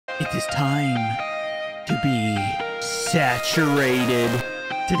is time to be saturated.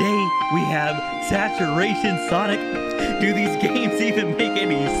 Today we have Saturation Sonic. Do these games even make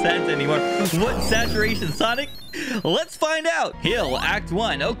any sense anymore? What's Saturation Sonic? Let's find out. Hill, Act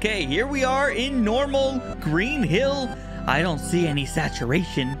 1. Okay, here we are in normal Green Hill. I don't see any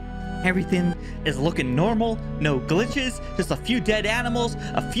saturation. Everything is looking normal. No glitches. Just a few dead animals.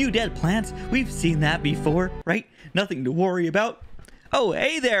 A few dead plants. We've seen that before, right? Nothing to worry about. Oh,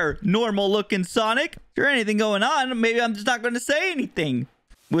 hey there, normal looking Sonic. Is there anything going on? Maybe I'm just not going to say anything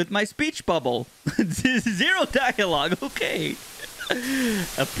with my speech bubble. Zero dialogue. Okay.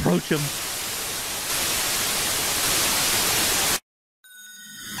 Approach him.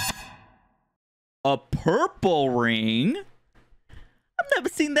 A purple ring? I've never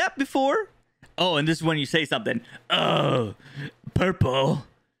seen that before. Oh, and this is when you say something. Oh, purple.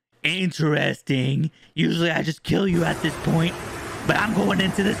 Interesting. Usually I just kill you at this point. But I'm going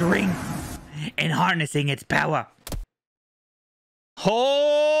into this ring and harnessing its power.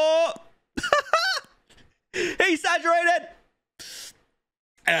 Oh! Hey, Saturated!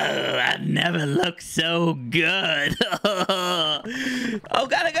 Oh, I've never looked so good. Oh,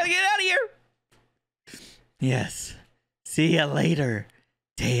 God, I gotta get out of here. Yes. See you later,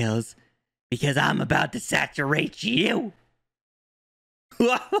 Tails. Because I'm about to saturate you.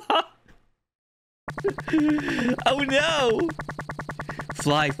 Oh, no.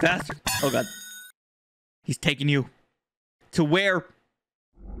 Fly faster. Oh, God. He's taking you. To where?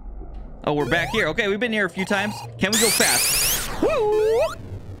 Oh, we're back here. Okay, we've been here a few times. Can we go fast? Woo!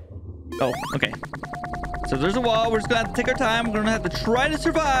 Oh, okay. So there's a wall. We're just going to have to take our time. We're going to have to try to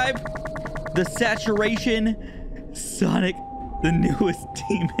survive the Saturation Sonic, the newest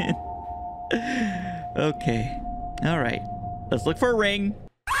demon. Okay. All right. Let's look for a ring.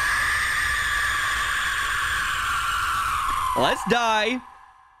 Let's die.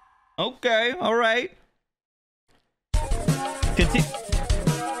 Okay, all right. What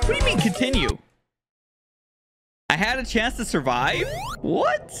do you mean continue? I had a chance to survive?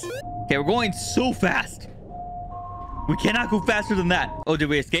 What? Okay, we're going so fast. We cannot go faster than that. Oh, did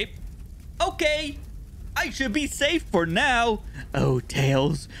we escape? Okay. I should be safe for now. Oh,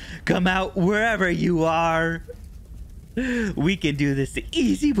 Tails, come out wherever you are. We can do this the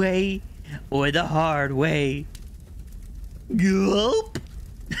easy way or the hard way. Gulp.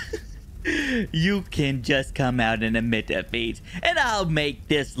 You can just come out and admit defeat, and I'll make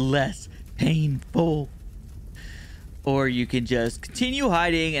this less painful. Or you can just continue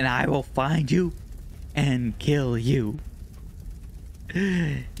hiding, and I will find you and kill you.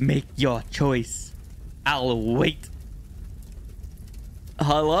 Make your choice. I'll wait.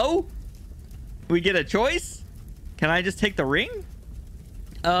 Hello? We get a choice? Can I just take the ring?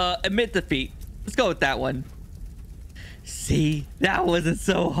 Admit defeat. Let's go with that one. See, that wasn't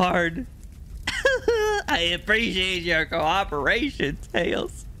so hard. I appreciate your cooperation,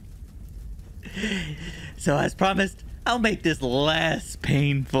 Tails. So as promised, I'll make this less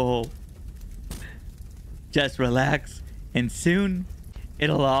painful. Just relax, and soon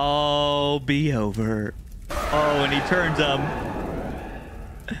it'll all be over. Oh, and he turns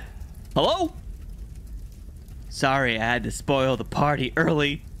hello? Sorry, I had to spoil the party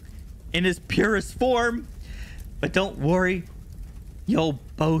early in his purest form. But don't worry, you'll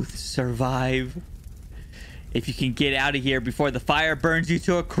both survive. If you can get out of here before the fire burns you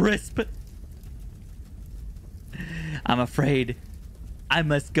to a crisp. I'm afraid I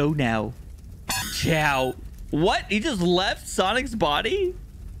must go now. Ciao. What? He just left Sonic's body?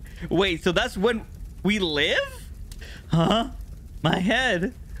 Wait, so that's when we live? Huh? My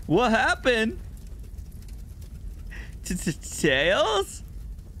head. What happened? Tails?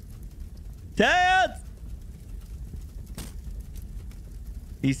 Tails!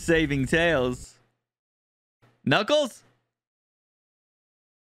 He's saving Tails. Knuckles?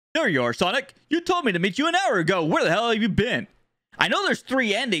 There you are, Sonic. You told me to meet you an hour ago. Where the hell have you been? I know there's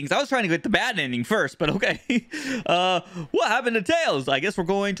 3 endings. I was trying to get the bad ending first, but okay. What happened to Tails? I guess we're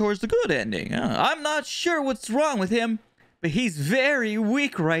going towards the good ending. I'm not sure what's wrong with him, but he's very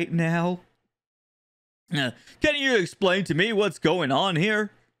weak right now. Can you explain to me what's going on here?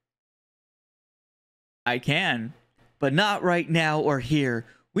 I can. But not right now or here.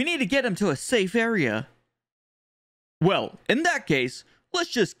 We need to get him to a safe area. Well, in that case,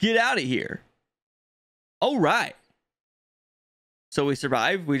 let's just get out of here. All right. So we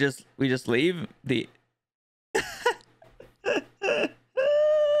survive. We just leave the.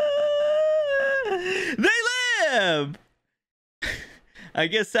 They live. I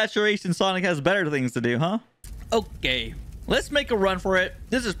guess Saturation Sonic has better things to do, huh? Okay, let's make a run for it.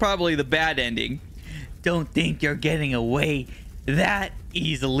 This is probably the bad ending. Don't think you're getting away that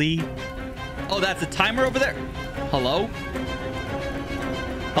easily. Oh, that's a timer over there. Hello?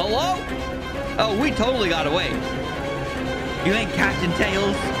 Hello? Oh, we totally got away. You ain't catching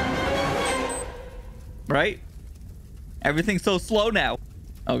tails. Right? Everything's so slow now.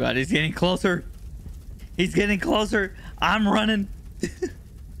 Oh god, he's getting closer. He's getting closer. I'm running.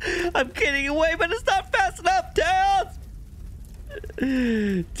 I'm getting away, but it's not fast enough. Tails!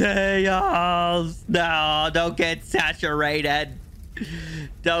 Tails! No, don't get saturated.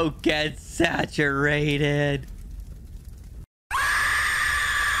 Don't get saturated.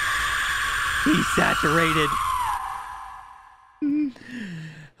 He's saturated.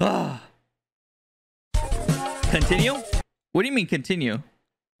 Ah. Continue? What do you mean continue?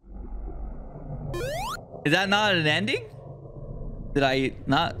 Is that not an ending? Did I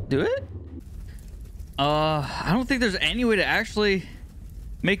not do it? I don't think there's any way to actually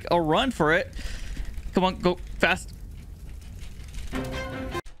make a run for it. Come on, go fast.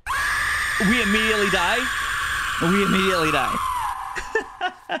 We immediately die. We immediately die.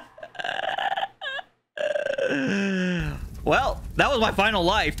 Well, that was my final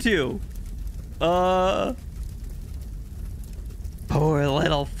life too. Poor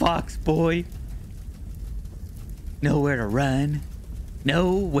little fox boy. Nowhere to run.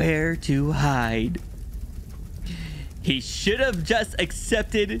 Nowhere to hide. He should have just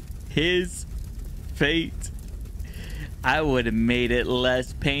accepted his fate. I would have made it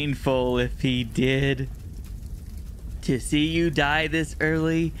less painful if he did. To see you die this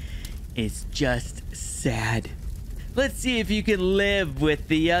early is just sad. Let's see if you can live with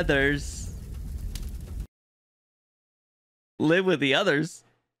the others. Live with the others?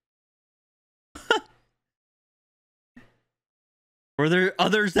 Were there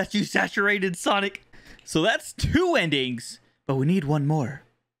others that you saturated, Sonic? So that's 2 endings, but we need 1 more.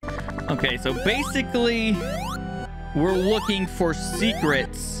 Okay, so basically, we're looking for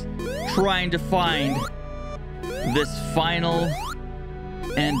secrets, trying to find this final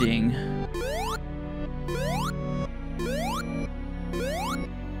ending.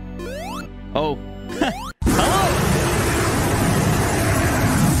 Oh. Hello!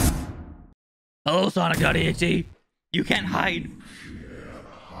 Hello, Sonic.exe. You can't hide.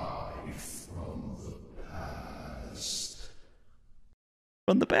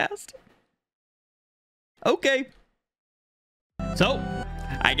 From the past. Okay. So,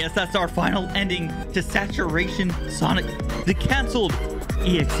 I guess that's our final ending to Saturation Sonic, the canceled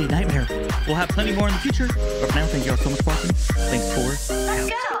EXE Nightmare. We'll have plenty more in the future, but for now, thank you all so much for watching. Thanks for... Let's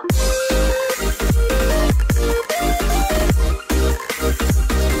go!